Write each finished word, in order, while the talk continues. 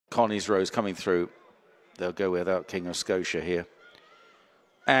Connie's Rose coming through. They'll go without King of Scotia here.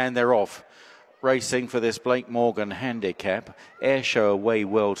 And they're off. Racing for this Blake Morgan handicap. Airshow away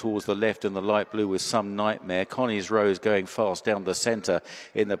well towards the left in the light blue with Some Nightmare. Connie's Rose going fast down the centre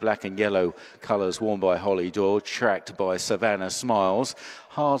in the black and yellow colours worn by Holly Doyle, tracked by Savannah Smiles.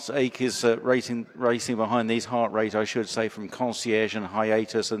 Heartache is racing behind these. Heart Rate, I should say, from Concierge and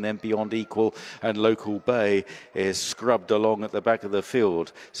Hiatus, and then Beyond Equal and Local Bay is scrubbed along at the back of the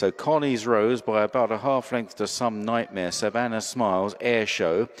field. So Connie's Rose by about a half length to Some Nightmare. Savannah Smiles,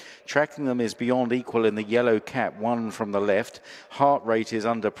 Airshow. Tracking them is Beyond Equal in the yellow cap, one from the left. Heart Rate is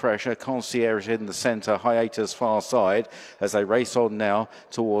under pressure. Concierge in the centre, Hiatus far side as they race on now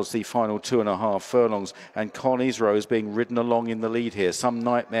towards the final 2.5 furlongs. And Connie's Rose being ridden along in the lead here. Some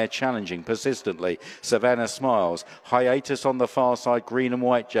Nightmare challenging persistently. Savannah Smiles. Hiatus on the far side, green and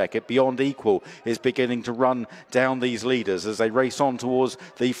white jacket. Beyond Equal is beginning to run down these leaders as they race on towards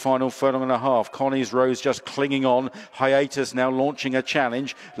the final furlong and a half. Connie's Rose just clinging on. Hiatus now launching a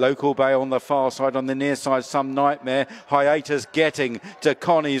challenge. Local Bay on the far side, on the near side, Some Nightmare. Hiatus getting to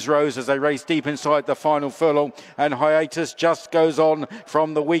Connie's Rose as they race deep inside the final furlong, and Hiatus just goes on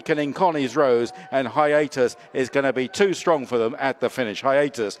from the weakening Connie's Rose, and Hiatus is going to be too strong for them at the finish.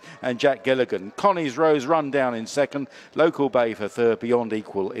 Hiatus and Jack Gilligan. Connie's Rose run down in second. Local Bay for third. Beyond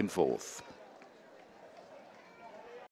Equal in fourth.